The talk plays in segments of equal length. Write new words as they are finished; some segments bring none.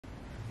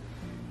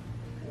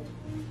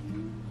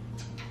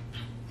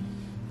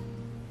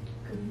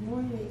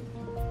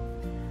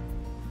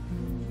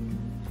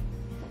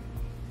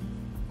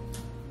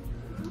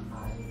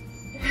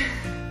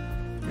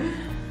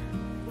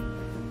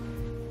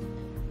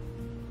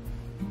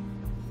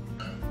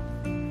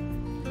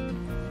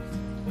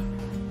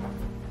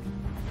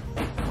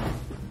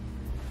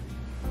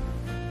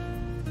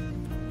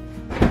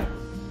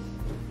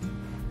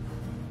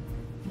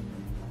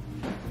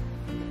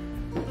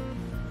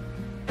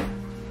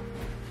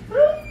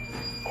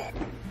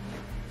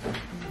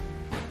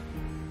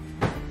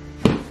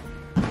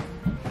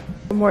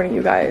Good morning,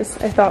 you guys.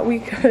 I thought we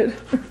could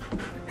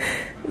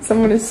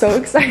someone is so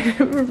excited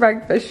for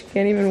breakfast, she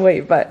can't even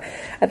wait, but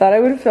I thought I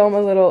would film a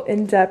little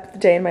in-depth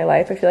day in my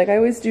life. I feel like I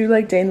always do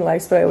like day in the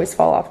life, but I always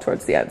fall off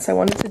towards the end. So I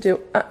wanted to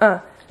do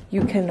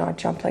you cannot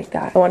jump like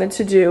that. I wanted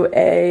to do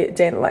a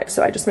day in the life.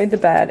 So I just made the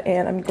bed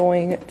and I'm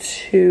going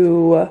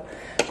to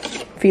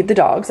feed the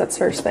dogs. That's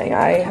the first thing.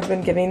 I have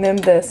been giving them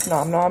this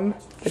Nom Nom,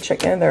 the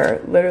chicken.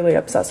 They're literally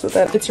obsessed with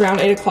it. It's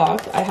around 8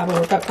 o'clock. I have a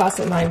workout class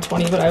at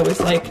 9:20, but I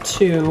always like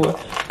to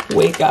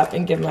wake up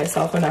and give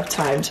myself enough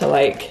time to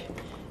like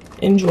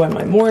enjoy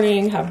my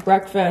morning, have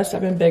breakfast.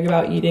 I've been big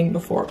about eating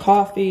before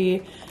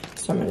coffee,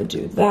 so I'm gonna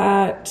do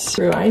that.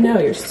 Drew, I know,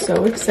 you're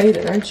so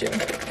excited, aren't you?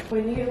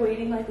 When you're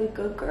waiting like a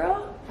good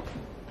girl.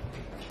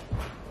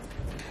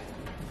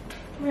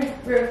 Come here,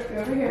 Drew,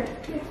 go over here.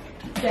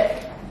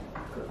 Sit.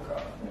 Good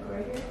girl. Go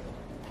right here.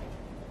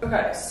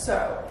 Okay,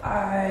 so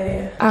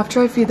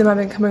after I feed them, I've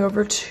been coming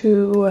over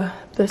to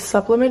the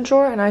supplement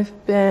drawer and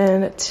I've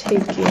been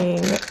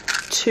taking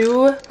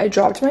I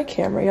dropped my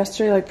camera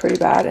yesterday like pretty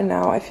bad and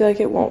now I feel like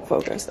it won't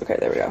focus. Okay,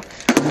 there we go.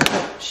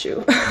 Oh,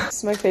 shoot. This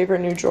is my favorite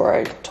new drawer.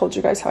 I told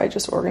you guys how I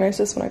just organized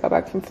this when I got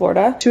back from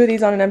Florida. 2 of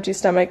these on an empty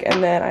stomach,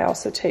 and then I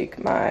also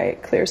take my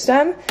clear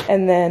stem,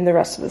 and then the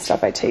rest of the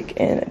stuff I take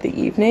in the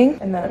evening.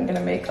 And then I'm gonna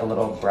make a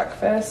little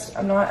breakfast.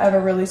 I'm not ever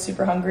really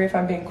super hungry if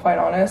I'm being quite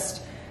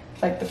honest.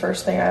 Like the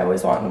first thing I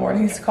always want in the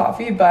morning is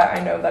coffee, but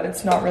I know that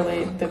it's not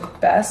really the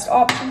best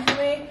option for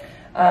me.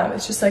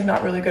 It's just like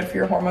not really good for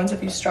your hormones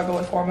if you struggle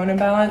with hormone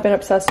imbalance. I've been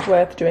obsessed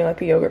with doing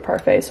like a yogurt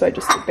parfait, so I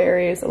just did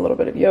berries, a little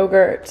bit of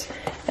yogurt,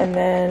 and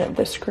then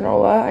this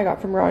granola I got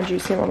from Raw and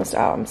Juicy. I'm almost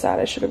out. I'm sad.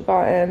 I should have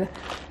gotten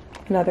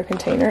another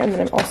container. And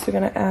then I'm also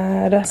gonna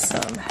add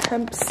some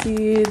hemp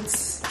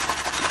seeds.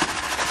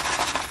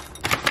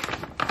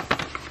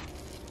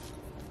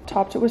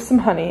 Topped it with some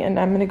honey, and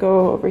I'm gonna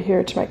go over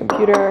here to my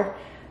computer.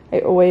 I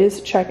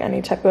always check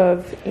any type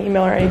of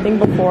email or anything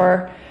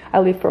before I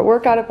leave for a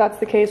workout if that's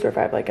the case, or if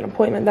I have like an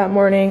appointment that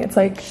morning. It's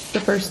like the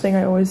first thing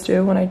I always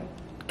do when I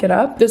get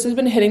up. This has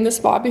been hitting the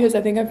spot because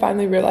I think I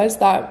finally realized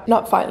that,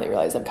 not finally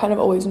realized, I've kind of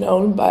always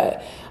known,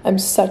 but I'm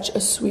such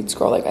a sweets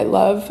girl. Like I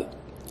love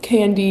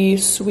candy,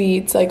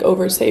 sweets, like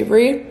over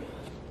savory.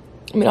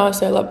 I mean,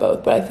 honestly, I love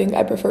both, but I think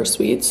I prefer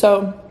sweet.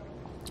 So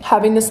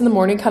having this in the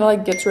morning kind of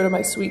like gets rid of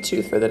my sweet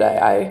tooth for the day.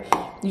 I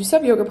used to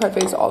have yogurt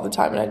parfaits all the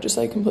time and I just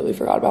like completely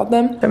forgot about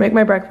them. I make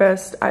my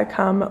breakfast, I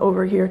come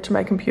over here to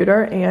my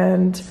computer,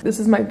 and this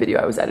is my video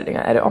I was editing.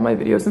 I edit all my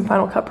videos in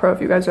Final Cut Pro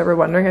if you guys are ever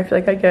wondering. I feel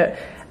like I get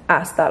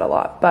asked that a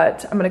lot,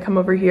 but I'm gonna come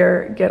over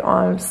here, get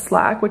on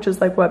Slack, which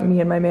is like what me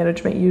and my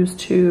management use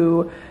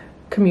to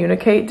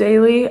communicate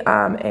daily,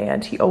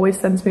 and he always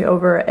sends me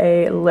over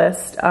a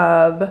list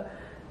of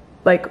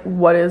like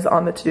what is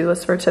on the to-do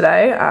list for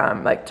today,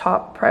 like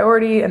top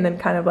priority, and then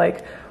kind of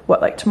like what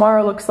like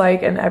tomorrow looks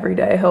like, and every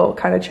day he'll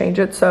kind of change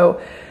it.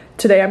 So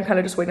today I'm kind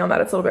of just waiting on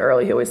that. It's a little bit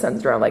early. He always sends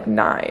it around like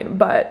 9,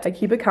 but I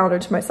keep a calendar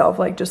to myself,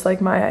 like just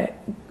like my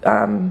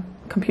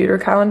computer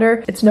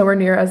calendar. It's nowhere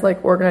near as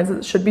like organized as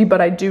it should be,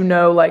 but I do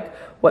know like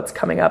what's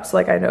coming up. So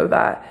like I know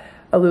that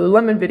a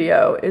Lululemon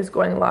video is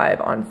going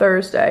live on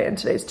Thursday and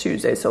today's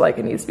Tuesday, so like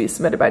it needs to be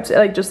submitted by today,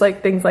 like just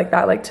like things like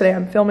that. Like today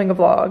I'm filming a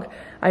vlog,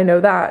 I know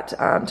that.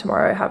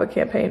 Tomorrow I have a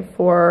campaign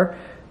for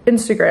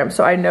Instagram,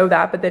 so I know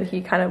that, but then he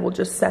kind of will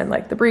just send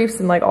like the briefs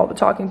and like all the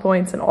talking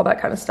points and all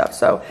that kind of stuff.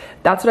 So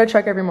that's what I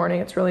check every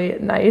morning. It's really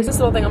nice. This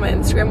little thing on my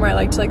Instagram where I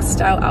like to like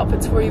style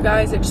outfits for you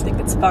guys. I just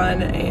think it's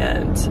fun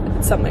and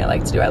it's something I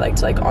like to do. I like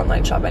to like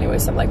online shop anyway,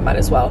 so I'm like might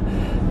as well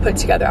put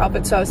together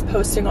outfits. So I was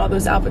posting all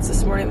those outfits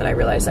this morning, then I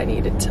realized I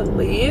needed to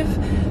leave,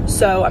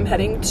 so I'm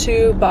heading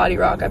to Body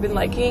Rock. I've been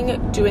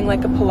liking doing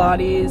like a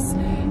Pilates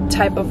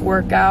type of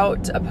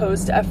workout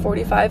opposed to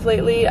F45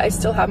 lately. I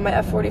still have my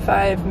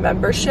F45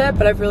 membership,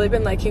 but I've really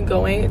been liking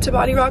going to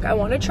Body Rock. I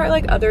want to try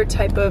like other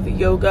type of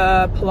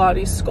yoga,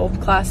 Pilates,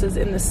 sculpt classes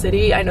in the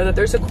city. I know that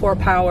there's a Core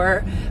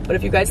Power, but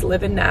if you guys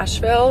live in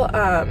Nashville,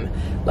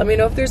 let me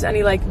know if there's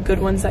any like good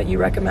ones that you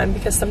recommend,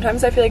 because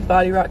sometimes I feel like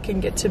Body Rock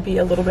can get to be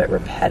a little bit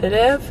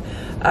repetitive,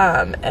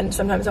 and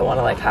sometimes I want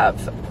to like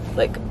have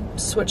like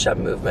switch up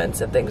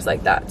movements and things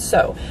like that.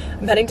 So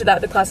I'm heading to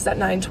that. The class is at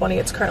 9:20.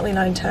 It's currently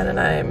 9:10 and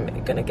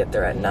I'm gonna get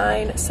there at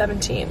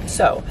 9:17.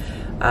 So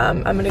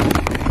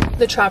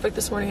the traffic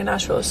this morning in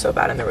Nashville is so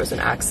bad, and there was an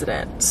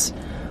accident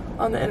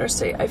on the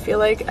interstate. I feel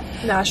like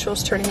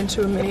Nashville's turning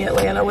into a mini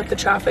Atlanta with the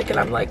traffic, and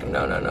I'm like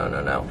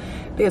no,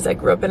 because I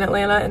grew up in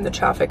Atlanta and the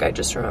traffic, I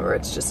just remember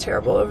it's just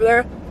terrible over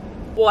there.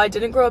 Well, I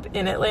didn't grow up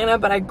in Atlanta,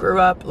 but I grew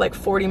up like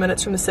 40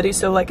 minutes from the city.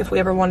 So like if we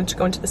ever wanted to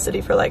go into the city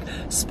for like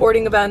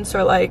sporting events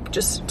or like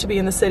just to be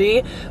in the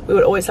city, we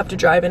would always have to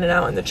drive in and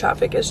out, and the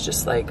traffic is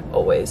just like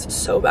always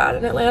so bad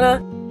in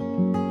Atlanta.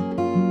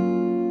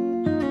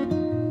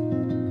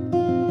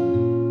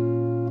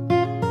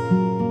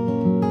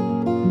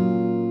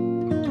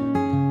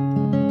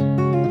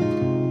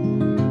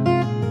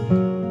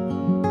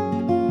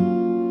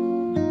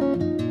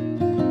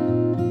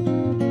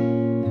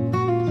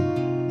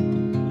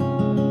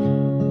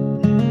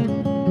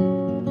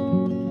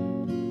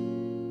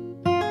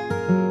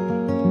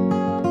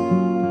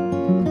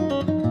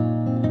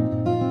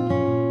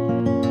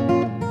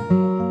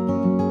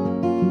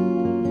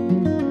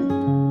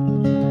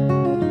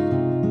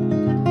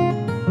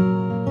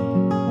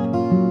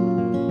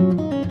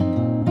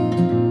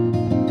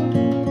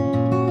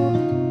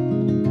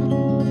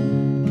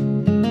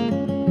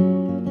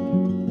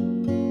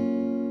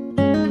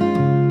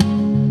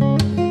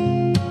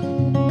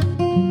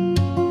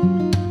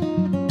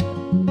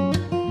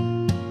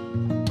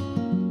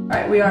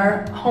 we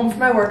are home from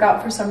my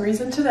workout for some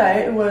reason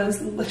today. It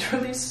was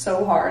literally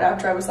so hard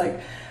after I was like,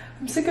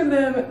 I'm sick of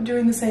them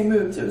doing the same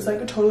moves. It was like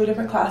a totally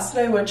different class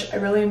today, which I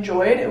really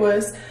enjoyed. It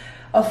was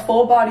a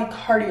full body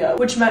cardio,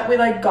 which meant we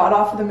like got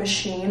off of the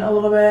machine a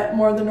little bit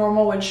more than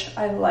normal, which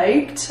I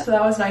liked. So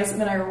that was nice.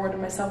 And then I rewarded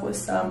myself with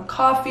some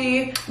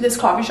coffee. This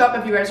coffee shop,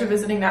 if you guys are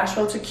visiting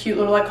Nashville, it's a cute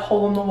little like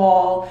hole in the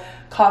wall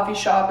coffee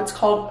shop. It's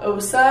called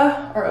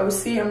Osa or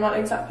Osi. I'm not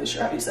exactly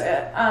sure how you say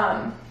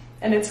it.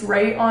 And it's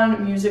right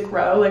on Music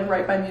Row, like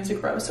right by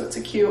Music Row. So it's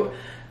a cute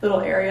little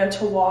area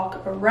to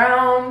walk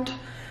around.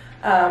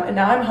 And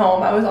now I'm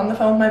home. I was on the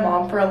phone with my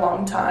mom for a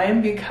long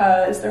time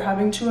because they're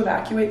having to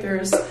evacuate.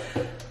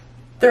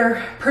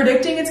 They're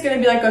predicting it's gonna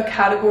be like a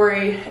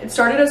category, it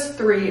started as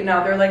 3,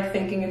 now they're like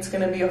thinking it's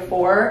gonna be a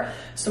 4.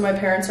 So my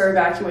parents are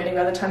evacuating.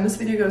 By the time this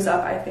video goes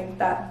up, I think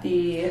that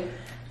the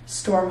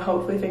storm,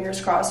 hopefully, fingers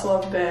crossed, will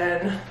have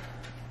been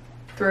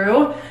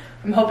through.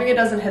 I'm hoping it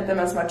doesn't hit them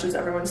as much as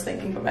everyone's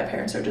thinking, but my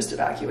parents are just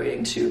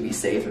evacuating to be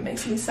safe. It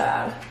makes me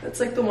sad. That's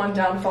like the one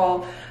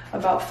downfall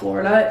about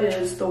Florida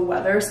is the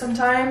weather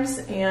sometimes.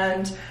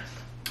 And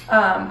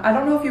I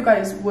don't know if you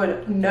guys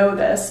would know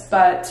this,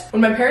 but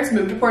when my parents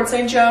moved to Port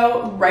St.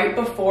 Joe, right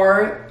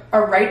before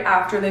or right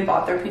after they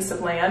bought their piece of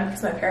land,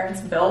 because my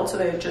parents built, so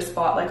they had just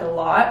bought like a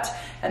lot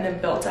and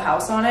then built a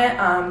house on it,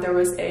 there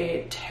was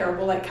a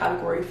terrible like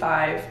category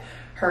 5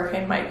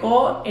 Hurricane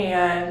Michael,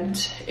 and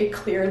it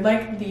cleared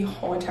like the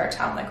whole entire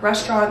town, like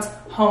restaurants,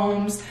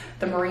 homes,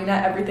 the marina,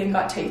 everything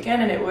got taken,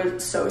 and it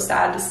was so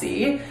sad to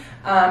see.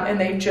 And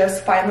they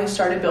just finally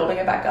started building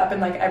it back up, and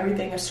like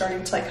everything is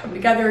starting to like come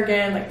together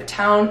again. Like the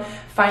town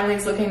finally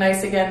is looking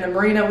nice again. The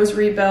marina was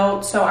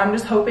rebuilt. So I'm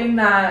just hoping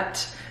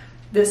that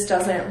this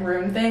doesn't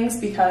ruin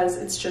things, because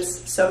it's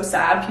just so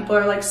sad. People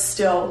are like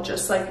still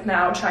just like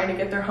now trying to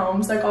get their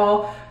homes like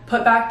all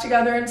put back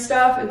together and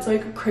stuff. It's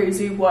like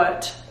crazy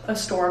what a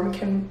storm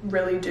can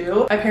really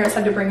do. My parents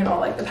had to bring in all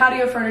like the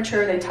patio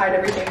furniture. They tied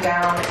everything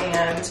down,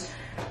 and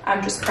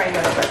I'm just praying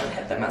that it doesn't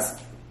hit them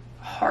as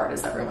hard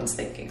as everyone's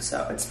thinking.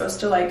 So it's supposed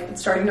to like,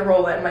 it's starting to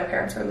roll in. My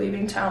parents are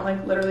leaving town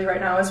like literally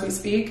right now as we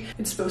speak.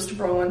 It's supposed to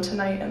roll in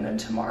tonight and then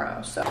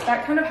tomorrow. So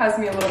that kind of has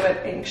me a little bit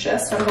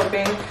anxious. So I'm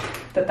hoping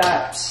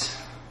that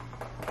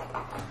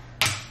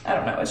I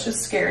don't know, it's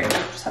just scary. You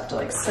just have to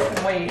like sit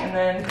and wait, and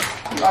then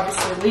you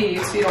obviously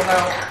leave, so you don't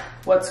know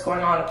what's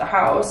going on at the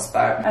house.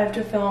 But I have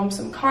to film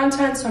some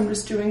content, so I'm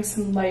just doing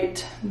some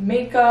light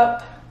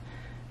makeup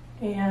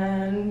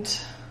and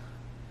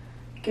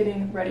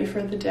getting ready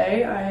for the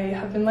day. I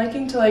have been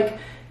liking to like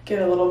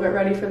get a little bit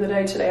ready for the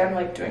day. Today I'm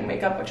like doing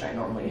makeup, which I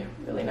normally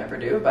really never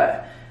do,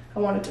 but I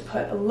wanted to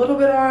put a little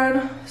bit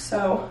on.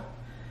 So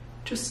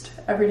just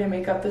everyday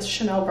makeup. This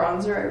Chanel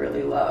bronzer, I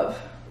really love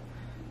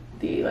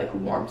the like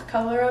warmth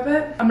color of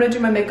it. I'm gonna do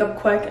my makeup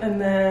quick, and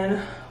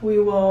then we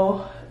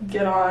will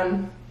get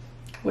on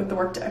with the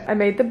work day. I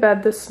made the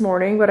bed this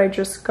morning, but I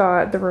just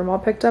got the room all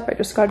picked up. I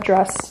just got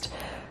dressed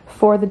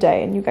for the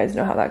day, and you guys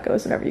know how that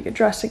goes. Whenever you get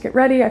dressed and get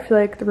ready, I feel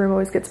like the room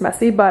always gets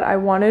messy. But I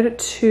wanted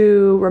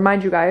to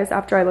remind you guys,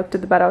 after I looked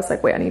at the bed, I was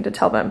like, wait, I need to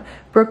tell them.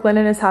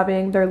 Brooklinen is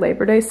having their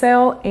Labor Day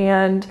sale,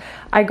 and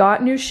I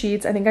got new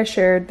sheets. I think I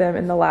shared them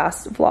in the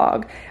last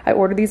vlog. I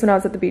ordered these when I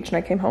was at the beach, and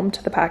I came home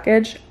to the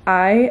package.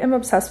 I am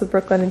obsessed with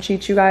Brooklinen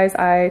sheets, you guys.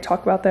 I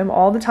talk about them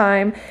all the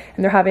time,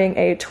 and they're having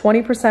a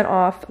 20%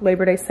 off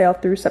Labor Day sale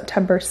through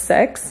September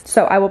 6th.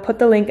 So I will put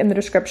the link in the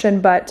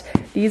description, but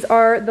these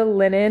are the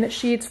linen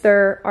sheets.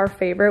 They're our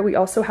favorite. We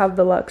also have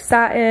the luxe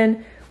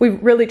satin.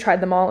 We've really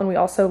tried them all, and we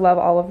also love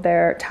all of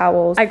their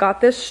towels. I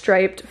got this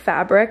striped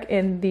fabric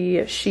in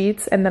the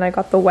sheets, and then I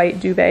got the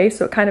white duvet,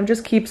 so it kind of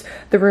just keeps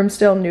the room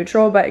still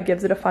neutral, but it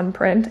gives it a fun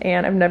print.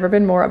 And I've never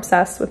been more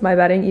obsessed with my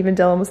bedding. Even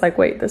Dylan was like,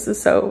 wait, this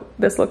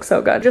looks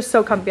so good. Just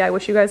so comfy. I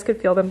wish you guys could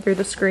feel them through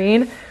the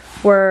screen.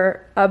 We're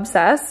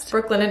obsessed.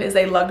 Brooklinen is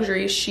a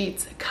luxury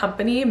sheets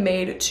company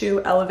made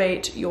to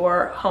elevate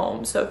your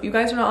home. So if you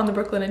guys are not on the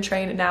Brooklinen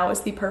train, now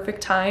is the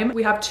perfect time.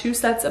 We have 2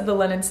 sets of the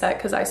linen set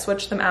because I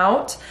switched them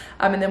out.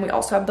 And then we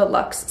also have the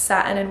luxe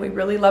satin, and we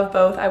really love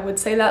both. I would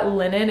say that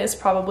linen is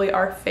probably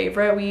our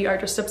favorite. We are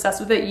just obsessed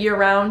with it year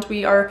round.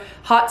 We are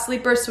hot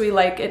sleepers, so we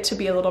like it to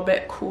be a little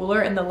bit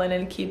cooler, and the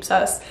linen keeps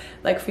us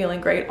like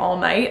feeling great all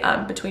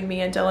night. Between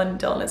me and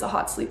Dylan is a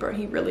hot sleeper, and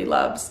he really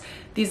loves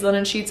these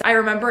linen sheets. I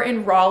remember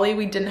in Raleigh,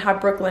 we didn't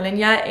have Brooklinen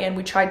yet, and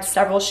we tried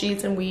several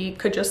sheets and we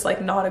could just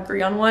like not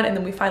agree on one. And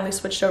then we finally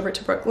switched over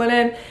to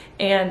Brooklinen,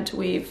 and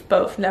we've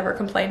both never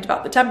complained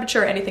about the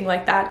temperature or anything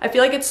like that. I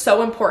feel like it's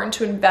so important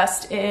to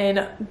invest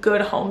in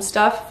good home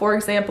stuff. For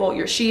example,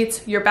 your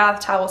sheets, your bath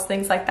towels,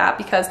 things like that,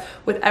 because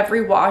with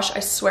every wash, I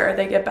swear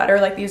they get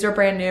better. Like these are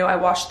brand new. I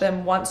washed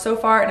them once so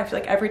far, and I feel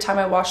like every time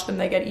I wash them,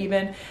 they get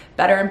even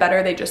better and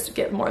better. They just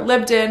get more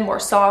lived in, more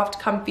soft,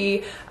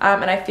 comfy.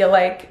 And I feel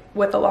like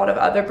with a lot of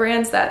other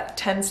brands, that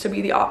tends to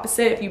be the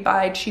opposite. If you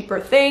buy cheaper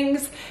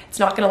things, it's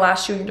not gonna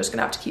last you and you're just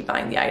gonna have to keep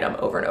buying the item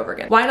over and over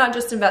again. Why not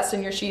just invest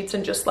in your sheets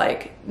and just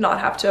like not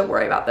have to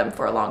worry about them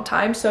for a long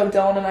time? So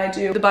Dylan and I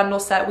do the bundle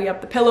set. We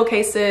have the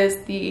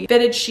pillowcases, the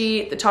fitted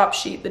sheet, the top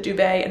sheet, the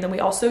duvet, and then we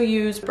also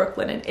use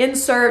Brooklinen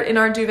insert in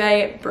our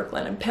duvet,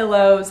 Brooklinen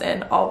pillows,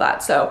 and all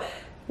that. So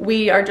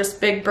we are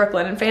just big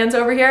Brooklinen fans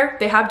over here.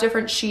 They have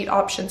different sheet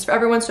options for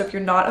everyone. So if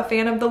you're not a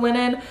fan of the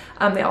linen,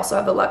 they also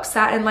have the luxe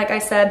satin, like I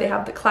said. They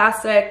have the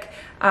classic,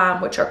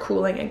 which are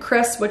cooling and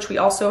crisp, which we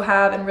also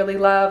have and really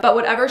love. But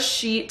whatever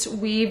sheet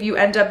weave you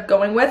end up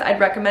going with, I'd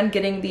recommend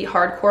getting the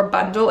hardcore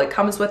bundle. It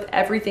comes with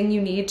everything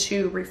you need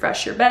to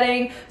refresh your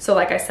bedding. So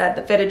like I said,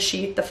 the fitted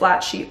sheet, the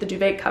flat sheet, the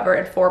duvet cover,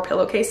 and 4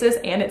 pillowcases,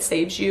 and it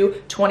saves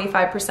you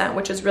 25%,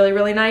 which is really,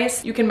 really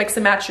nice. You can mix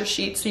and match your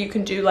sheets. So you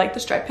can do like the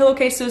striped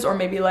pillowcases or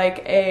maybe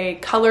like a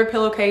colored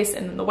pillowcase,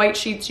 and then the white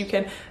sheets you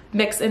can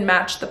mix and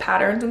match the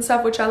patterns and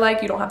stuff, which I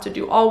like. You don't have to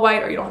do all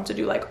white, or you don't have to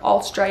do like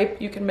all stripe.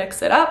 You can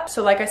mix it up.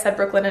 So like I said,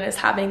 Brooklinen is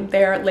having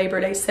their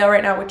Labor Day sale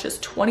right now, which is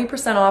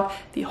 20%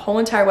 off the whole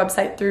entire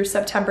website through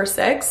September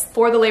 6th.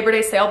 For the Labor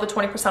Day sale, the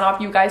 20%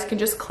 off, you guys can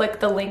just click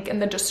the link in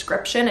the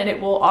description and it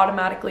will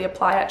automatically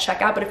apply at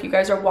checkout. But if you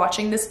guys are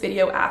watching this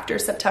video after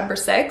September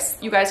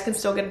 6th, you guys can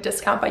still get a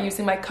discount by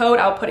using my code.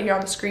 I'll put it here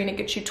on the screen. It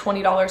gets you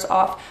 $20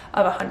 off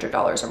of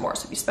 $100 or more.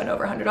 So if you spend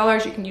over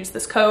 $100, you can use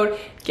this code,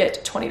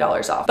 get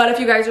 $20 off. But if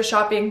you guys are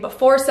shopping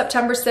before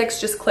September 6th,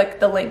 just click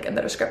the link in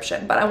the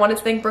description. But I wanted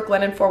to thank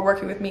Brooklinen for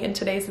working with me in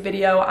today's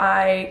video.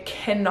 I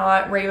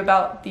cannot rave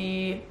about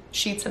the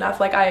sheets enough.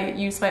 Like, I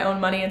use my own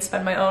money and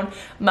spend my own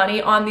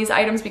money on these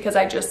items because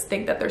I just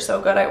think that they're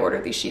so good. I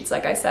ordered these sheets,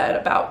 like I said,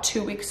 about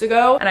 2 weeks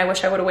ago, and I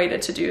wish I would have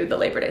waited to do the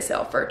Labor Day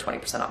sale for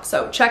 20% off.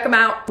 So check them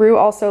out. Rue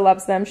also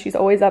loves them. She's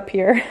always up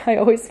here. I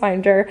always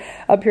find her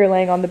up here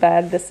laying on the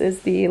bed. This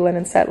is the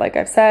linen set, like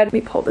I've said. Let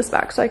me pull this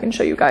back so I can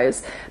show you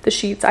guys the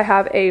sheets. I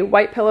have a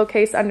white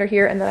pillowcase under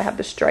here, and then I have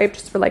the stripe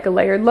just for like a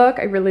layered look.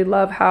 I really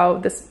love how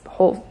this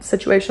whole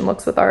situation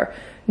looks with our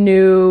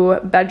new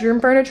bedroom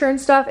furniture and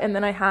stuff. And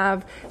then I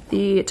have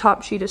the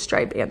top sheet is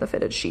striped and the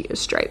fitted sheet is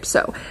striped.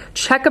 So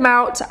check them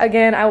out.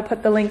 Again, I will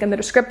put the link in the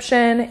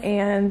description,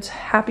 and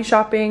happy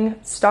shopping.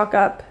 Stock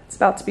up. It's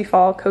about to be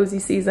fall, cozy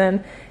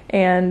season,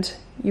 and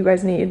you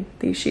guys need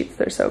these sheets.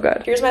 They're so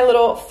good. Here's my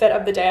little fit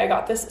of the day. I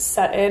got this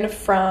set in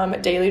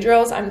from Daily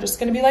Drills. I'm just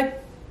gonna be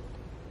like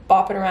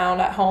bopping around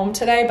at home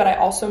today, but I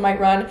also might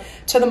run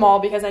to the mall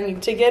because I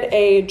need to get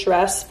a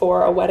dress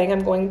for a wedding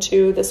I'm going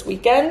to this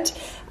weekend,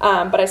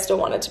 but I still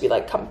want it to be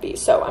like comfy.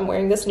 So I'm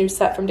wearing this new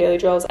set from Daily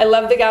Drills. I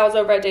love the gals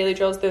over at Daily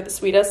Drills. They're the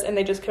sweetest, and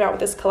they just came out with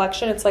this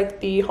collection. It's like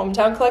the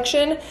hometown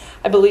collection.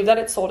 I believe that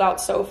it sold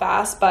out so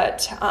fast,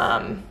 but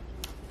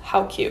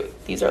how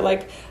cute. These are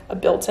like a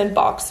built-in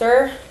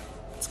boxer.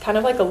 It's kind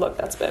of like a look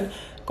that's been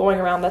going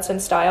around that's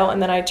in style.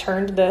 And then I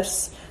turned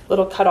this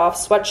little cutoff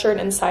sweatshirt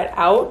inside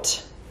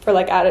out for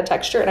like added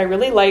texture, and I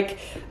really like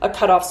a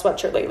cutoff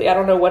sweatshirt lately. I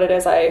don't know what it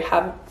is. I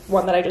have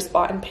one that I just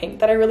bought in pink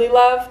that I really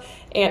love,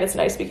 and it's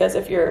nice because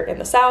if you're in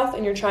the South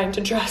and you're trying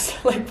to dress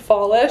like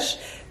fallish,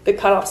 the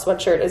cutoff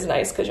sweatshirt is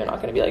nice because you're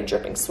not going to be like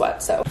dripping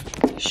sweat. So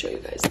let me show you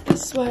guys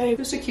this way.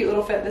 Just a cute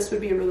little fit. This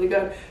would be a really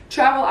good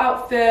travel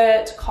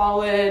outfit,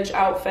 college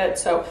outfit.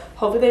 So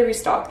hopefully they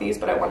restock these,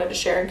 but I wanted to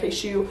share in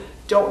case you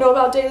don't know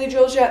about Daily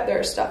Drills yet.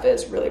 Their stuff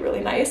is really,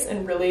 really nice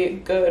and really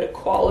good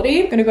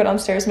quality. I'm gonna go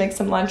downstairs, make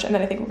some lunch, and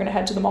then I think we're gonna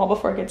head to the mall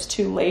before it gets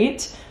too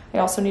late. I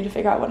also need to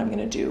figure out what I'm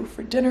gonna do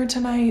for dinner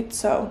tonight.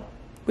 So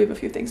we have a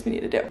few things we need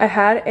to do. I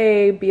had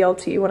a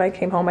BLT when I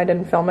came home. I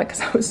didn't film it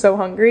because I was so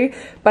hungry,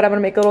 but I'm gonna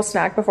make a little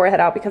snack before I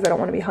head out because I don't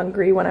wanna be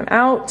hungry when I'm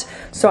out.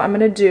 So I'm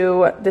gonna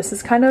do, this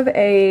is kind of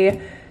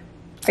a,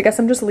 I guess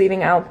I'm just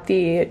leaving out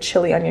the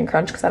chili onion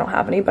crunch because I don't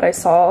have any, but I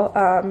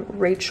saw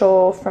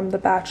Rachel from The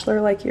Bachelor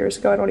like years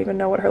ago. I don't even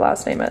know what her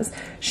last name is.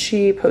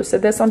 She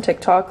posted this on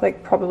TikTok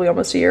like probably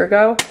almost a year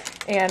ago,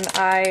 and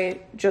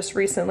I just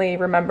recently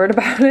remembered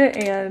about it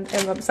and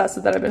am obsessed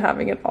with it. I've been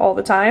having it all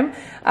the time.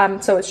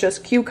 So it's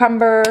just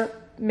cucumber,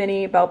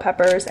 mini bell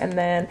peppers, and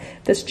then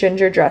this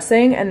ginger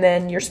dressing, and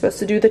then you're supposed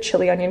to do the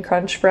chili onion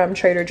crunch from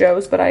Trader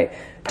Joe's, but I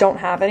don't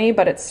have any,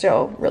 but it's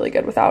still really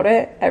good without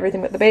it.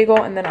 Everything but the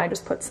bagel, and then I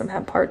just put some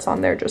hemp hearts on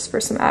there just for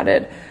some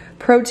added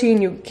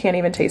protein. You can't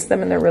even taste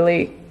them, and they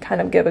really kind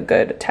of give a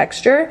good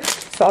texture.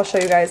 So I'll show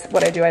you guys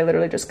what I do. I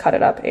literally just cut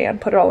it up and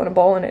put it all in a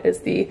bowl, and it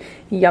is the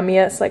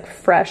yummiest, like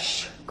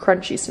fresh,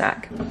 crunchy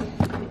snack.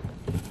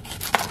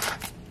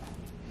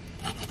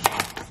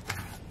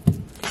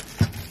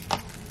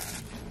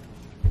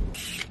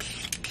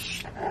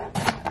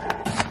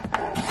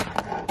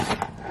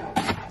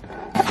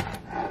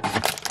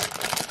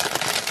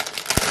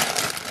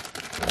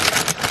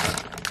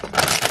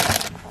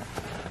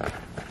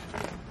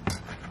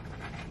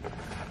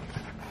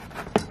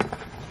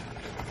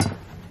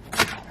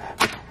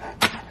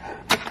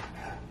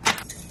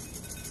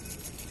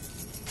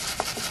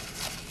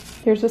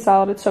 Here's the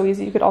salad. It's so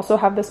easy. You could also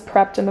have this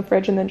prepped in the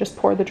fridge and then just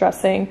pour the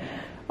dressing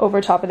over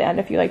top of the end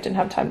if you like didn't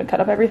have time to cut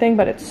up everything,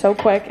 but it's so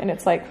quick and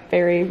it's like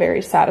very,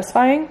 very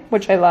satisfying,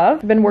 which I love.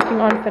 I've been working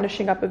on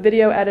finishing up a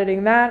video,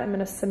 editing that. I'm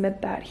gonna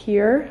submit that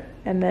here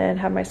and then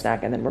have my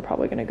snack, and then we're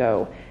probably gonna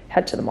go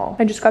head to the mall.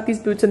 I just got these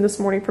boots in this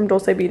morning from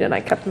Dolce Vita and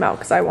I kept them out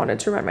because I wanted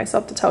to remind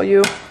myself to tell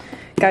you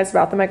guys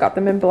about them. I got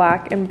them in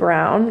black and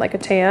brown, like a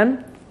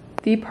tan.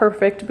 The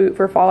perfect boot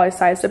for fall. I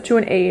sized up to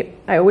an 8.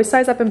 I always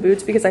size up in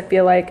boots because I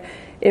feel like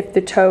if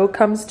the toe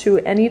comes to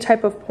any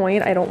type of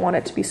point, I don't want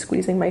it to be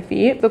squeezing my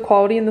feet. The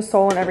quality in the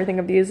sole and everything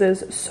of these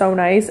is so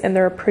nice, and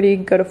they're a pretty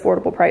good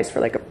affordable price for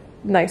like a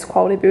nice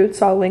quality boot,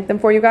 so I'll link them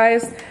for you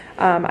guys.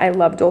 I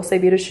love Dolce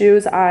Vita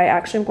shoes. I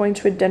actually am going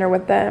to a dinner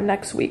with them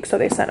next week, so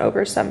they sent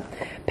over some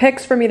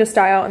pics for me to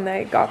style, and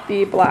they got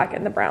the black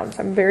and the brown,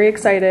 so I'm very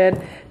excited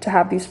to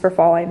have these for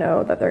fall. I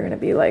know that they're gonna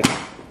be like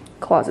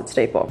closet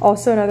staple.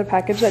 Also, another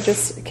package that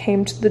just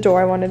came to the door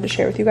I wanted to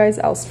share with you guys,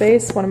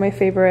 Elspace, one of my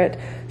favorite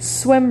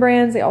swim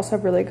brands. They also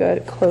have really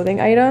good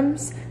clothing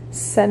items.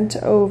 Sent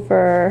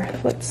over,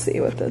 let's see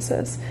what this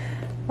is.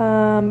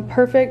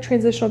 Perfect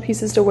transitional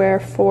pieces to wear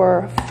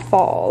for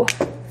fall.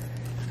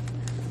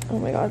 Oh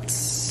my god, it's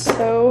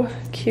so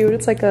cute.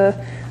 It's like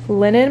a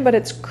linen, but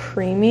it's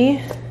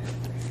creamy.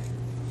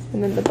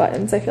 And then the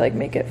buttons, I feel like,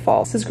 make it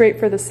fall. This is great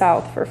for the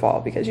South for fall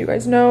because you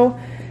guys know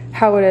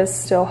how it is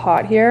still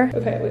hot here.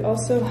 Okay, we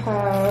also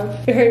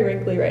have, very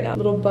wrinkly right now,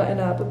 little button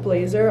up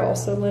blazer,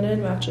 also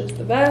linen, matches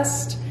the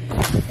vest.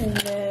 And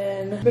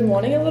then I've been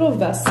wanting a little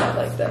vest set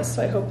like this,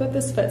 so I hope that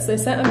this fits. They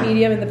sent a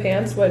medium in the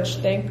pants, which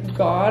thank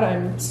God,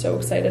 I'm so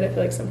excited. I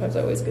feel like sometimes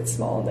I always get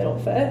small and they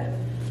don't fit.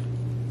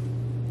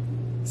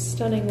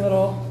 Stunning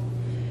little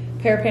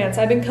pair of pants.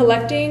 I've been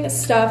collecting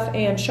stuff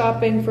and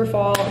shopping for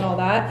fall and all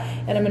that,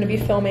 and I'm gonna be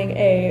filming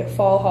a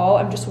fall haul.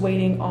 I'm just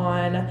waiting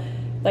on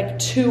like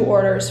 2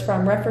 orders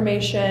from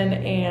Reformation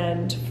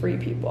and Free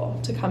People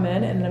to come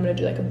in, and then I'm gonna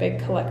do like a big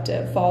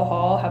collective fall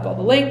haul, have all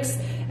the links,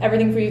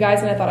 everything for you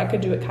guys, and I thought I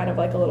could do it kind of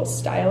like a little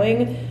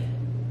styling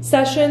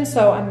session,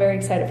 so I'm very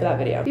excited for that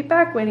video. Be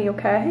back, Winnie,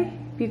 okay?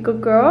 Be a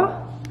good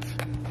girl.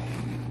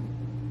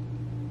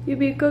 You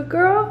be a good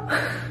girl.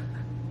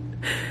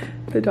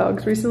 The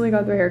dogs recently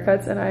got their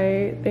haircuts, and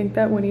I think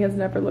that Winnie has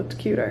never looked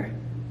cuter.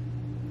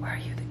 Why are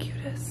you the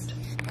cutest?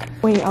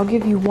 Winnie, I'll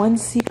give you one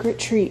secret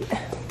treat.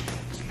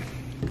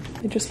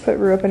 I just put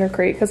Rue up in her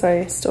crate because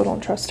I still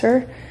don't trust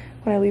her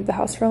when I leave the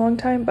house for a long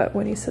time, but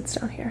Winnie sits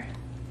down here.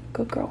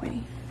 Good girl,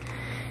 Winnie.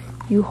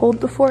 You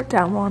hold the fort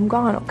down while I'm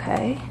gone,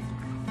 okay?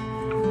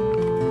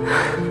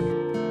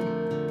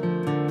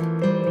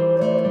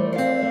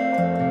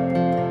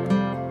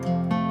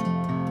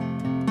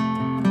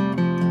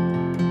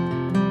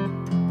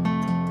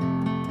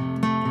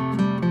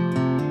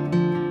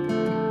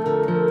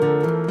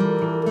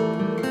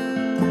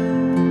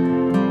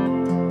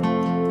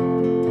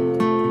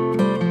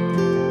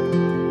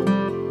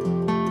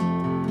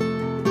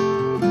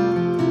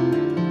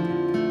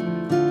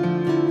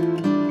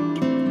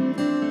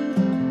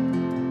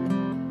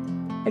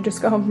 I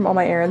just got home from all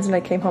my errands and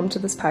I came home to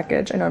this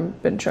package. I know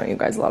I've been showing you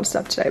guys a lot of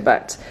stuff today,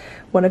 but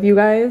one of you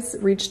guys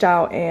reached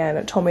out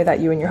and told me that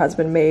you and your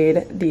husband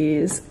made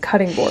these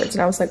cutting boards,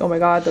 and I was like, oh my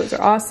god, those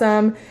are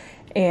awesome,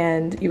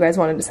 and you guys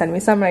wanted to send me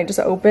some, and I just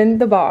opened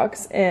the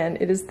box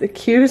and it is the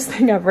cutest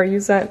thing ever.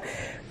 You sent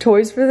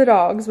toys for the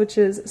dogs, which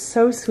is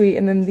so sweet,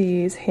 and then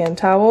these hand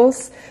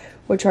towels,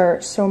 which are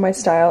so my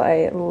style.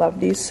 I love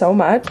these so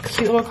much.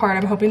 Cute little card.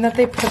 I'm hoping that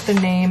they put the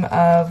name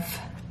of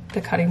the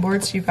cutting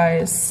boards, you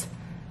guys.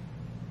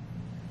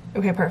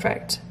 Okay,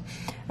 perfect.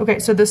 Okay,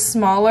 so the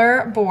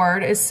smaller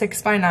board is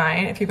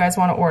 6x9 if you guys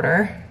want to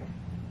order.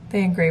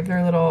 They engraved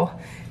their little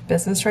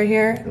business right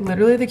here.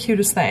 Literally the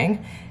cutest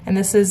thing. And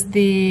this is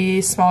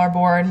the smaller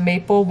board,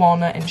 maple,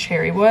 walnut, and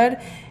cherry wood.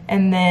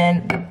 And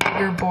then the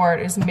bigger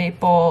board is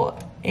maple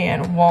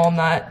and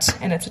walnut,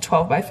 and it's a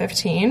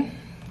 12x15.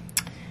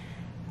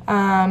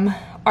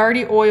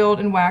 Already oiled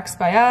and waxed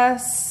by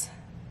us.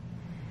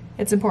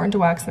 It's important to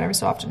wax them every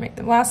so often to make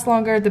them last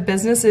longer. The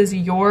business is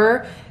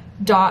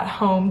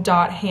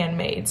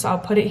your.home.handmade. So I'll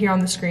put it here on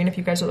the screen if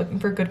you guys are looking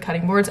for good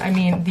cutting boards. I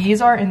mean,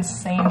 these are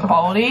insane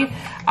quality.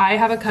 I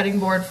have a cutting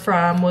board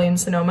from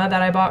Williams-Sonoma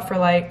that I bought for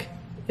like,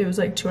 it was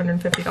like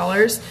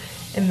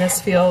 $250, and this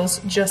feels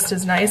just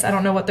as nice. I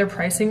don't know what their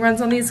pricing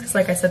runs on these because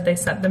like I said, they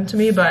sent them to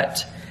me,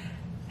 but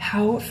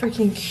how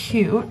freaking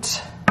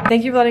cute.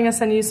 Thank you for letting us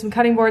send you some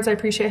cutting boards. I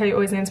appreciate how you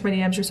always answer my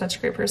DMs. You're such a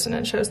great person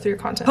and it shows through your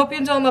content. Hope you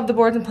enjoy and love the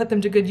boards and put them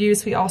to good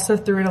use. We also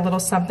threw in a little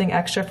something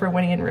extra for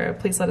Winnie and Rue.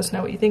 Please let us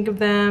know what you think of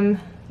them.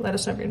 Let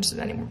us know if you're interested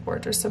in any more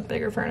boards or some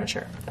bigger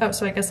furniture. Oh,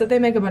 so I guess that they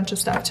make a bunch of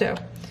stuff too.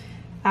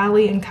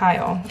 Allie and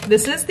Kyle.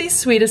 This is the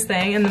sweetest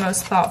thing and the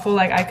most thoughtful.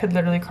 Like, I could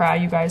literally cry.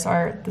 You guys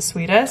are the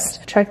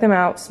sweetest. Check them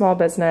out, small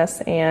business,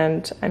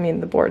 and I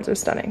mean, the boards are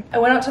stunning. I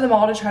went out to the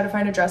mall to try to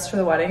find a dress for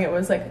the wedding. It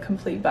was like a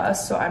complete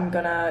bust, so I'm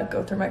gonna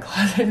go through my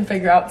closet and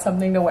figure out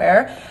something to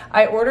wear.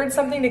 I ordered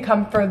something to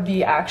come for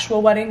the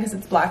actual wedding because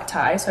it's black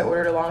tie, so I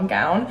ordered a long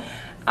gown.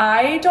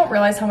 I don't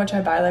realize how much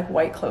I buy like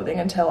white clothing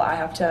until I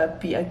have to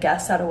be a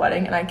guest at a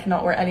wedding, and I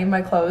cannot wear any of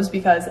my clothes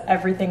because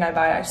everything I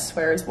buy I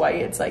swear is white.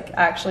 It's like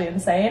actually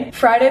insane.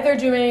 Friday they're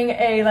doing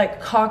a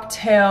like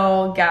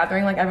cocktail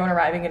gathering, like everyone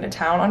arriving into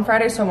town on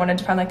Friday, so I wanted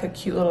to find like a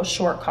cute little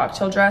short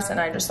cocktail dress, and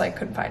I just like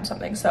couldn't find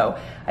something. So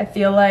I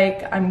feel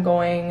like I'm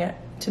going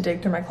to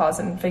dig through my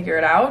closet and figure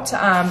it out.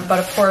 But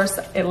of course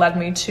it led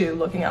me to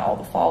looking at all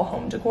the fall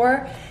home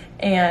decor.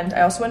 And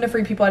I also went to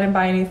Free People. I didn't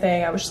buy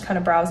anything. I was just kind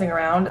of browsing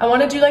around. I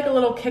want to do like a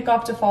little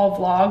kickoff to fall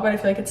vlog, but I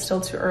feel like it's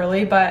still too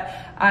early. But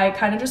I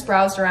kind of just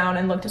browsed around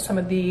and looked at some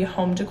of the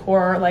home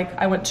decor. Like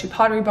I went to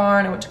Pottery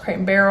Barn, I went to Crate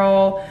and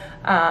Barrel,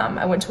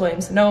 I went to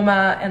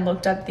Williams-Sonoma and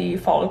looked at the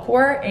fall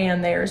decor,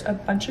 and there's a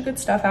bunch of good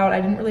stuff out.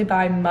 I didn't really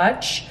buy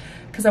much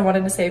because I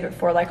wanted to save it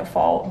for like a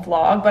fall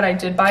vlog, but I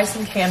did buy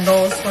some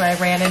candles when I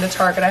ran into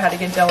Target. I had to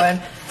get Dylan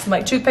some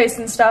like toothpaste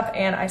and stuff,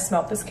 and I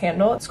smelled this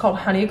candle. It's called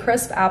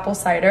Honeycrisp Apple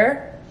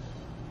Cider.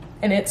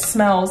 And it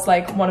smells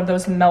like one of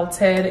those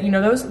melted, you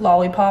know, those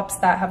lollipops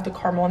that have the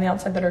caramel on the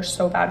outside that are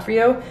so bad for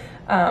you.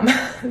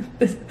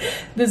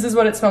 This is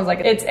what it smells like.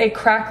 It's a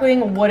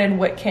crackling wooden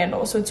wick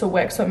candle. So it's a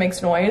wick, so it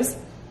makes noise,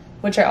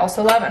 which I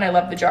also love. And I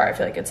love the jar. I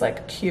feel like it's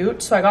like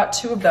cute. So I got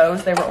 2 of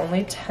those. They were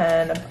only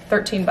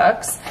 13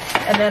 bucks.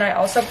 And then I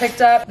also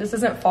picked up, this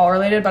isn't fall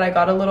related, but I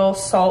got a little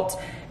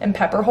salt and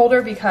pepper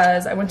holder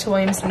because I went to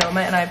Williams-Sonoma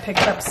and I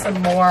picked up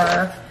some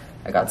more.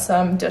 I got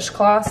some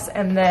dishcloths,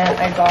 and then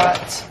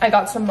I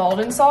got some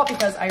Malden salt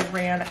because I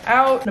ran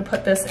out. I'm gonna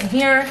put this in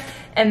here.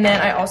 And then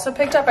I also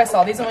picked up, I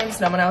saw these in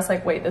Williams-Sonoma and I was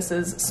like, wait, this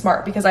is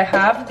smart because I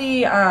have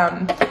the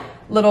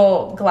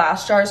little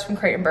glass jars from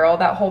Crate and Barrel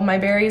that hold my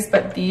berries,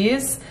 but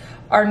these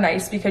are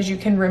nice because you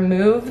can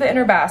remove the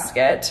inner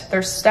basket.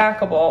 They're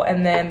stackable,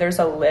 and then there's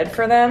a lid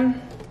for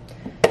them,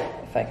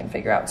 if I can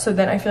figure out. So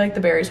then I feel like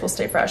the berries will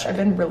stay fresh. I've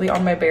been really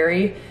on my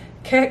berry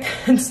kick,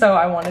 and so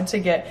I wanted to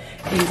get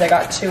these. I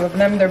got 2 of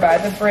them. They're by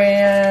the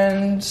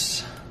brand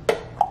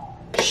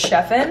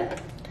Chefin, and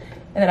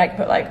then I can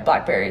put like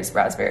blackberries,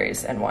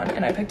 raspberries, and one.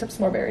 And I picked up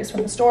some more berries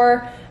from the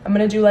store. I'm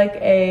gonna do like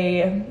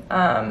a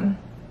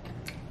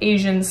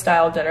Asian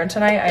style dinner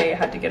tonight. I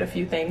had to get a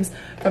few things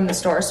from the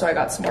store, so I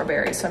got some more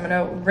berries. So I'm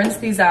gonna rinse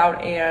these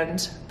out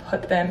and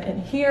put them in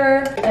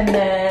here. And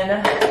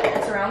then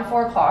it's around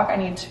 4 o'clock. I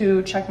need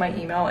to check my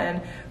email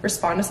and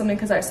respond to something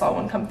because I saw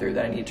one come through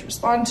that I need to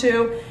respond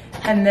to,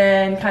 and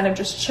then kind of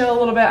just chill a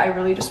little bit. I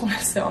really just want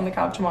to sit on the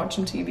couch and watch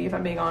some TV, if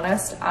I'm being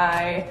honest.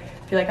 I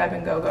feel like I've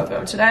been go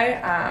today,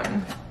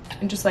 and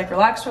just like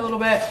relax for a little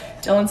bit.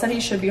 Dylan said he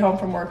should be home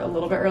from work a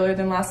little bit earlier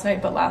than last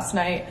night, but last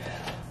night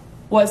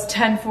was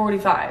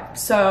 10:45.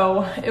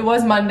 So it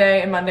was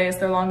Monday, and Monday is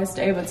their longest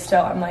day, but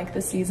still I'm like,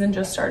 the season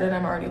just started.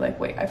 I'm already like,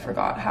 wait, I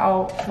forgot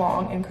how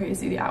long and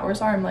crazy the hours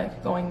are. I'm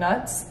like going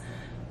nuts,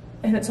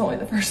 and it's only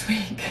the first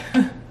week.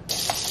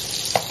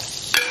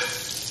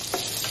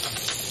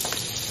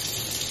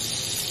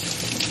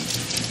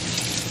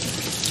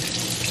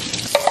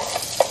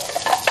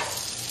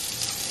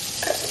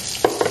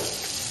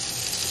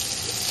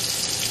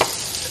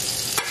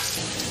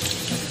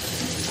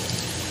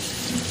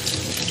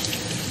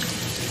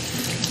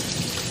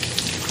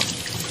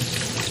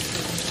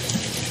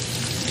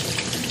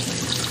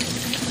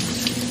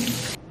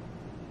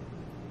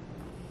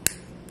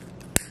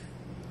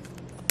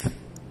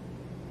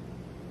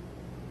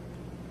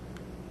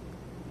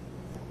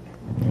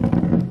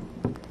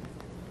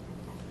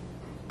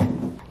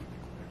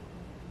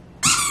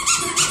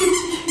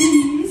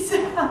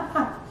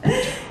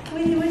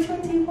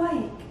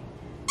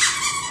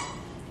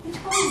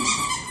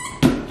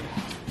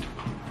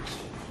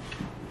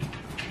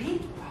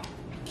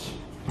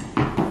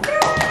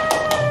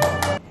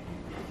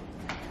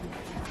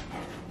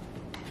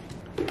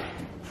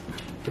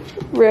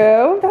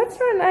 Ro, that's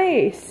not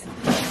nice.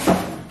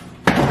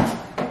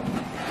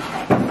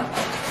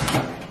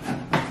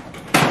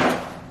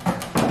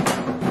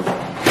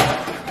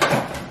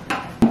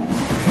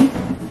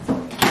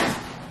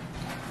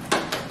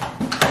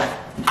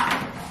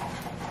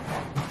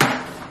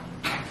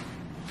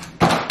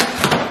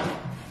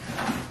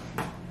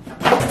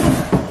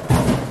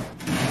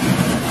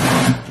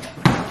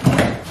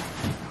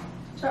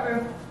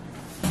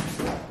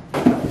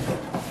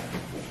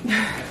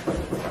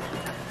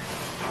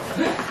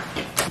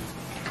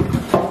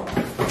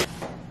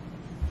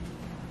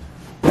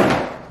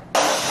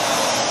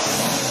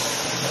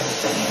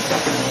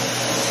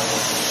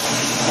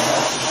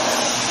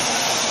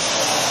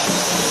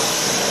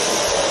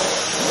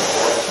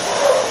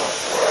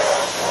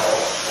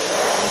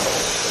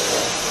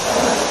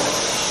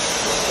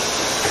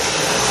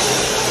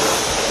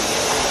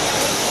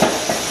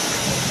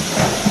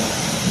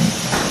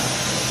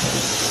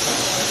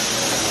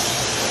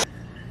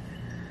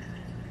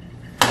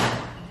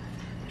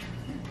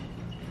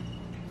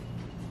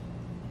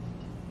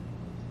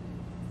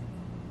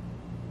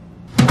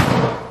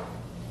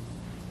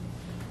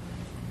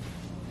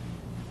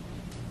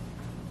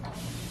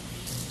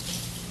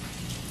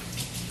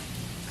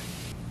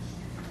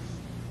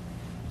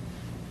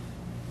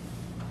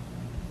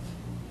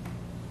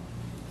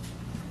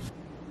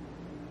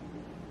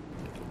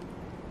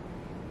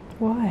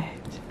 What?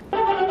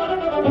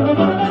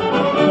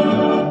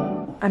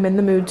 I'm in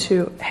the mood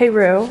to, hey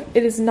Rue,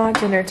 it is not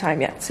dinner time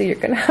yet, so you're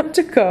gonna have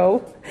to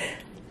go.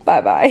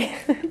 Bye-bye,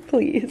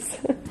 please.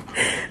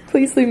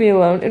 Please leave me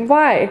alone. And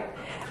why?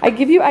 I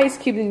give you ice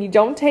cubes and you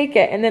don't take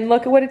it, and then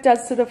look at what it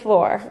does to the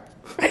floor.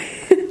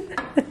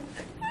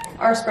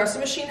 Our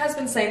espresso machine has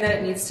been saying that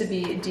it needs to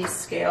be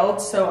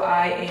descaled, so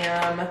I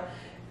am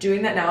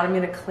doing that now, and I'm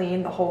gonna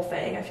clean the whole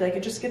thing. I feel like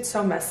it just gets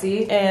so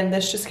messy. And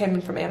this just came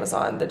in from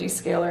Amazon, the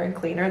descaler and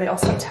cleaner. They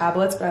also have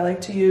tablets, but I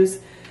like to use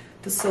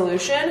the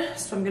solution,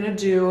 so I'm gonna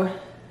do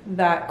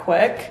that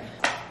quick.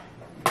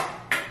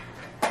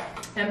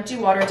 Empty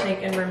water tank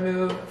and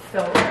remove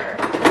filter.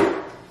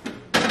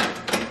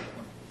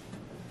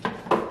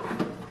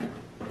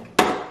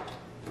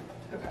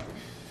 Okay.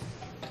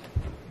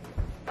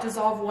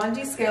 Dissolve 1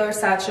 descaler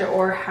sachet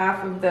or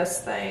half of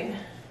this thing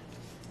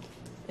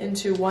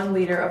into 1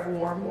 liter of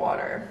warm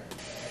water.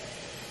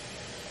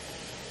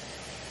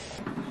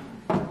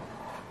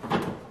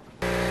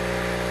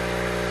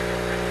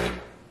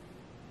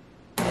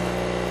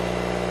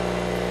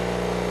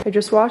 I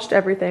just washed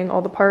everything,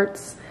 all the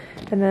parts,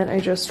 and then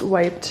I just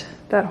wiped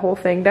that whole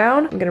thing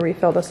down. I'm gonna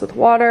refill this with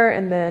water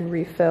and then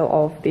refill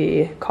all of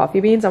the coffee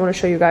beans. I wanna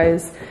show you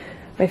guys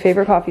my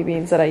favorite coffee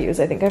beans that I use.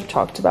 I think I've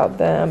talked about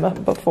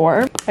them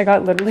before. I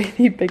got literally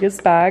the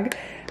biggest bag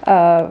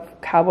of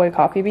Cowboy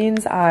coffee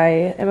beans.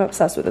 I am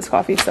obsessed with this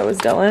coffee, so is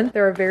Dylan.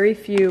 There are very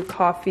few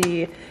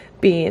coffee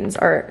beans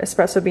or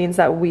espresso beans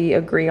that we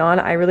agree on.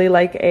 I really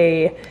like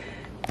a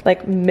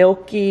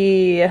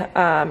milky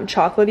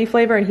chocolatey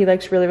flavor, and he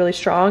likes really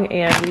strong,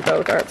 and we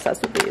both are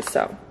obsessed with these.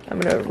 So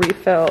I'm gonna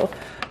refill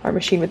our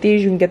machine with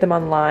these. You can get them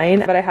online,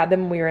 but I had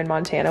them when we were in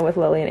Montana with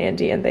Lily and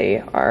Andy, and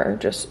they are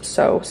just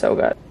so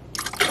good.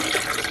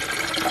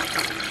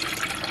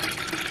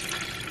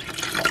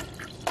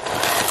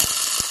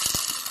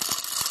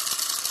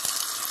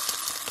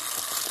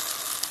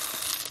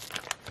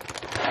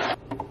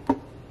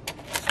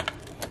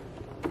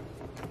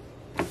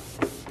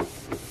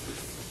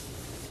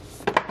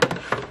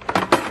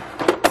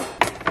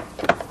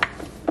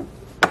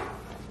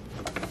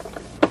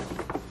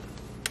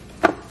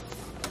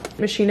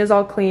 Machine is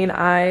all clean.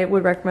 I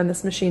would recommend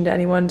this machine to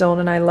anyone. Dylan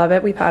and I love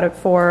it. We've had it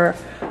for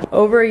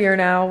over a year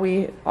now.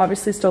 We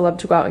obviously still love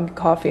to go out and get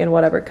coffee and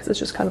whatever, because it's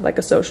just kind of like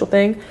a social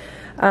thing.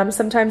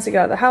 Sometimes to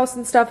get out of the house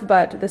and stuff,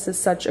 but this is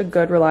such a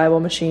good,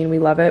 reliable machine. We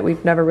love it.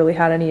 We've never really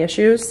had any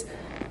issues.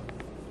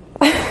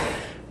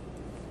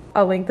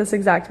 I'll link this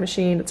exact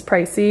machine. It's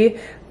pricey,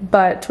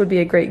 but would be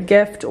a great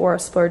gift or a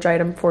splurge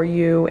item for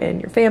you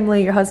and your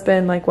family, your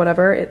husband, like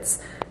whatever. It's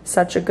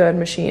such a good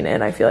machine,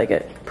 and I feel like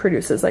it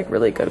produces like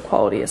really good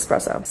quality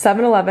espresso.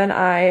 7-Eleven,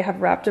 I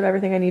have wrapped up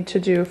everything I need to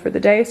do for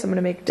the day, so I'm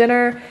gonna make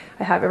dinner.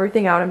 I have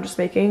everything out. I'm just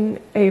making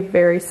a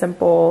very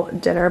simple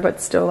dinner, but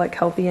still like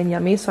healthy and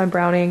yummy. So I'm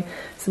browning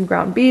some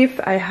ground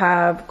beef. I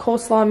have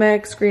coleslaw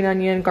mix, green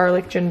onion,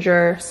 garlic,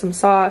 ginger, some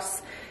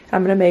sauce.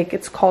 I'm gonna make,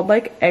 it's called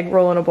like egg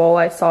roll in a bowl.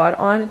 I saw it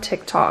on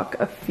TikTok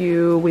a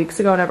few weeks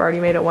ago, and I've already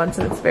made it once,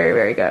 and it's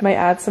very good. I might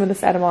add some of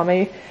this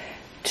edamame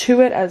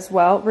to it as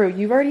well. Rue,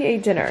 you've already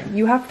ate dinner.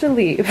 You have to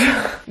leave.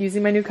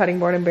 Using my new cutting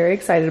board, I'm very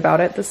excited about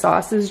it. The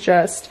sauce is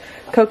just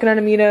coconut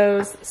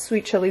aminos,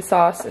 sweet chili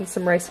sauce, and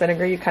some rice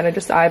vinegar. You kind of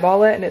just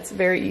eyeball it, and it's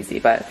very easy,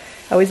 but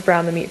I always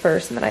brown the meat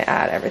first, and then I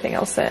add everything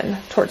else in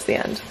towards the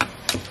end.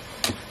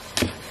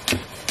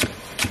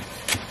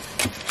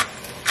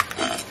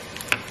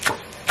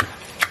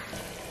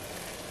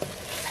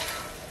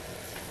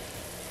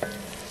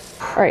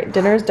 All right,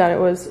 dinner is done. It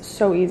was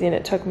so easy, and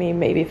it took me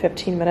maybe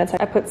 15 minutes.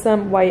 I put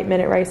some white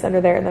minute rice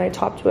under there, and then I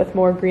topped with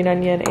more green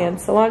onion and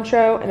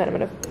cilantro, and then I'm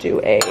gonna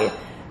do a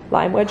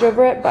lime wedge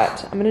over it.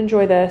 But I'm gonna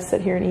enjoy this, sit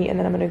here and eat, and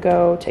then I'm gonna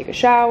go take a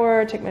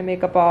shower, take my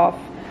makeup off,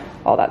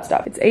 all that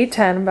stuff. It's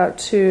 8:10, I'm about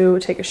to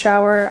take a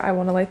shower. I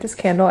wanna light this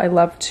candle. I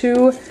love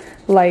to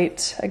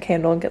light a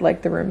candle and get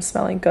like the room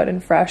smelling good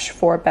and fresh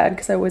for bed,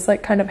 because I always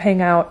like kind of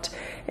hang out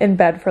in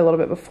bed for a little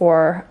bit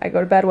before I go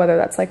to bed, whether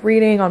that's like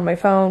reading on my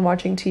phone,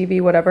 watching TV,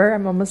 whatever.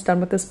 I'm almost done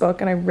with this book,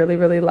 and I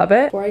really love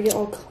it. Before I get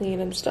all clean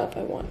and stuff,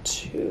 I want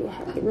to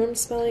have the room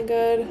smelling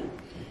good.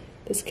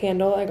 This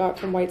candle I got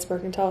from White's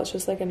Mercantile. It's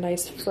just like a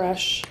nice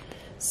fresh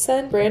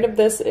scent. Brand of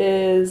this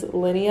is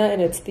Linea,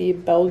 and it's the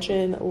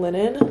Belgian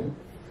linen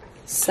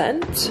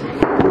scent.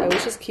 I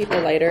always just keep a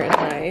lighter in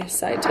my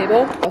side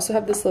table. I also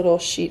have this little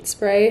sheet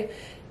spray. It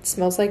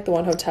smells like the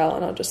One Hotel,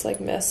 and I'll just like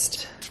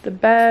mist the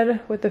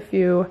bed with a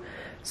few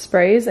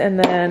sprays, and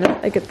then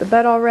I get the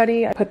bed all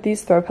ready. I put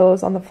these throw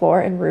pillows on the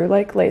floor, and Rue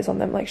like lays on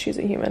them like she's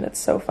a human. It's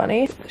so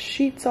funny. The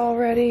sheets all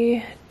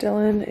ready.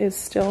 Dylan is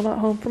still not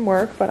home from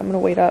work, but I'm gonna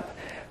wait up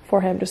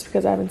for him just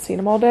because I haven't seen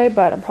him all day.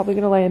 But I'm probably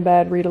gonna lay in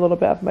bed, read a little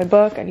bit of my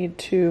book. I need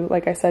to,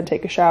 like I said,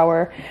 take a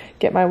shower,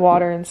 get my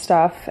water and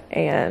stuff,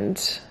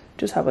 and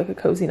just have like a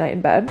cozy night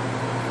in bed.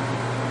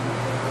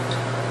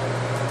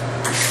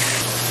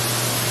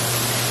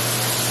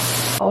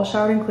 All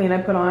showered and clean.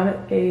 I put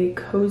on a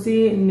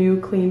cozy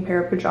new clean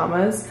pair of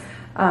pajamas.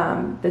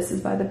 This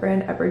is by the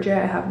brand Everyday.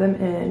 I have them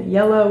in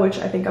yellow, which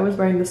I think I was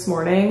wearing this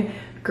morning,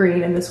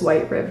 green and this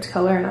white ribbed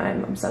color, and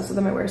I'm obsessed with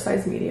them. I wear a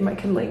size medium. I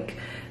can link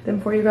them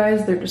for you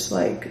guys. They're just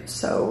like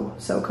so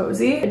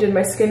cozy. I did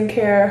my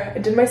skincare.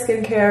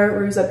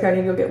 Rue's up here. I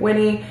need to go get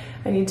Winnie.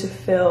 I need to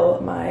fill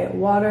my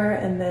water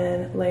and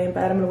then lay in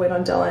bed. I'm gonna wait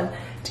on Dylan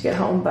to get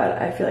home, but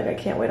I feel like I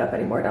can't wait up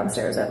anymore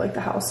downstairs. I have like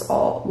the house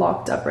all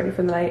locked up, ready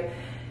for the night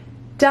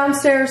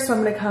downstairs, so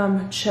I'm gonna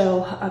come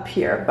chill up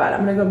here. But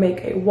I'm gonna go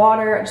make a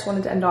water. I just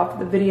wanted to end off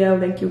the video.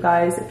 Thank you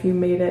guys if you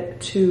made it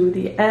to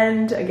the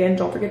end. Again,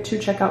 don't forget to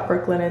check out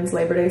Brooklinen's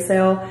Labor Day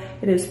sale.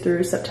 It is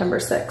through September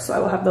 6th, so I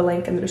will have the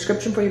link in the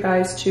description for you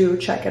guys to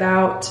check it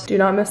out. Do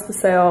not miss the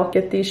sale.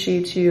 Get these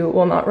sheets, you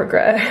will not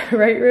regret.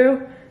 Right,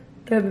 Rue?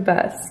 They're the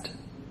best,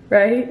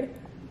 right?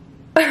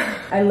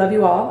 I love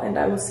you all, and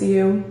I will see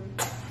you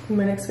in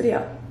my next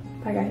video.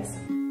 Bye, guys.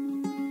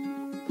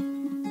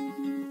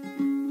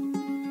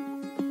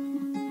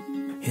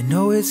 You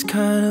know, it's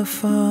kind of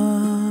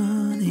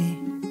funny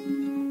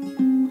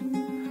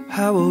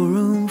how a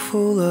room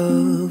full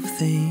of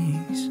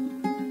things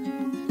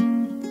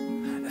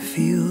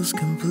feels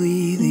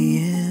completely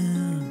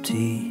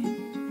empty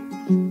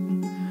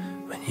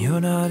when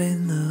you're not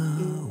in the